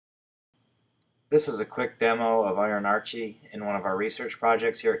This is a quick demo of Iron Archie in one of our research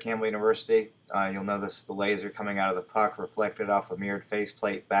projects here at Campbell University. You'll notice the laser coming out of the puck reflected off a mirrored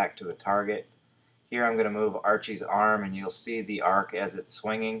faceplate back to the target. Here I'm going to move Archie's arm and you'll see the arc as it's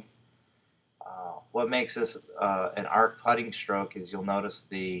swinging. What makes this an arc putting stroke is you'll notice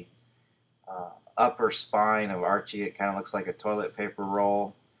the upper spine of Archie. It kind of looks like a toilet paper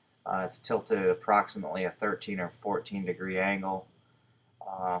roll. It's tilted at approximately a 13 or 14 degree angle.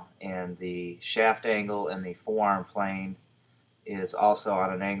 And the shaft angle in the forearm plane is also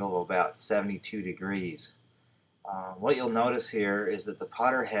on an angle of about 72 degrees. What you'll notice here is that the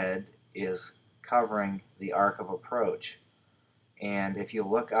putter head is covering the arc of approach. And if you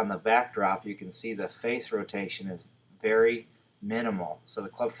look on the backdrop, you can see the face rotation is very minimal. So the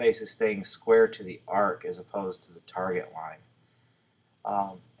club face is staying square to the arc as opposed to the target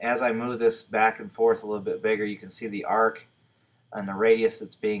line. As I move this back and forth a little bit bigger, you can see the arc and the radius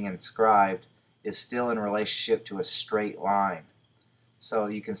that's being inscribed is still in relationship to a straight line. So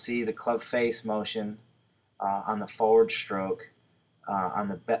you can see the club face motion on the forward stroke on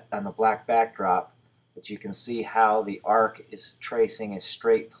the black backdrop, but you can see how the arc is tracing a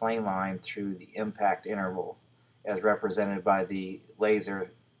straight plane line through the impact interval as represented by the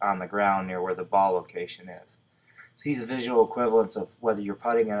laser on the ground near where the ball location is. So these visual equivalents of whether you're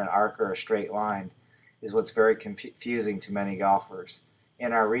putting in an arc or a straight line is what's very confusing to many golfers.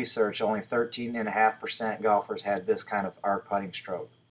 In our research, only 13.5% golfers had this kind of arc putting stroke.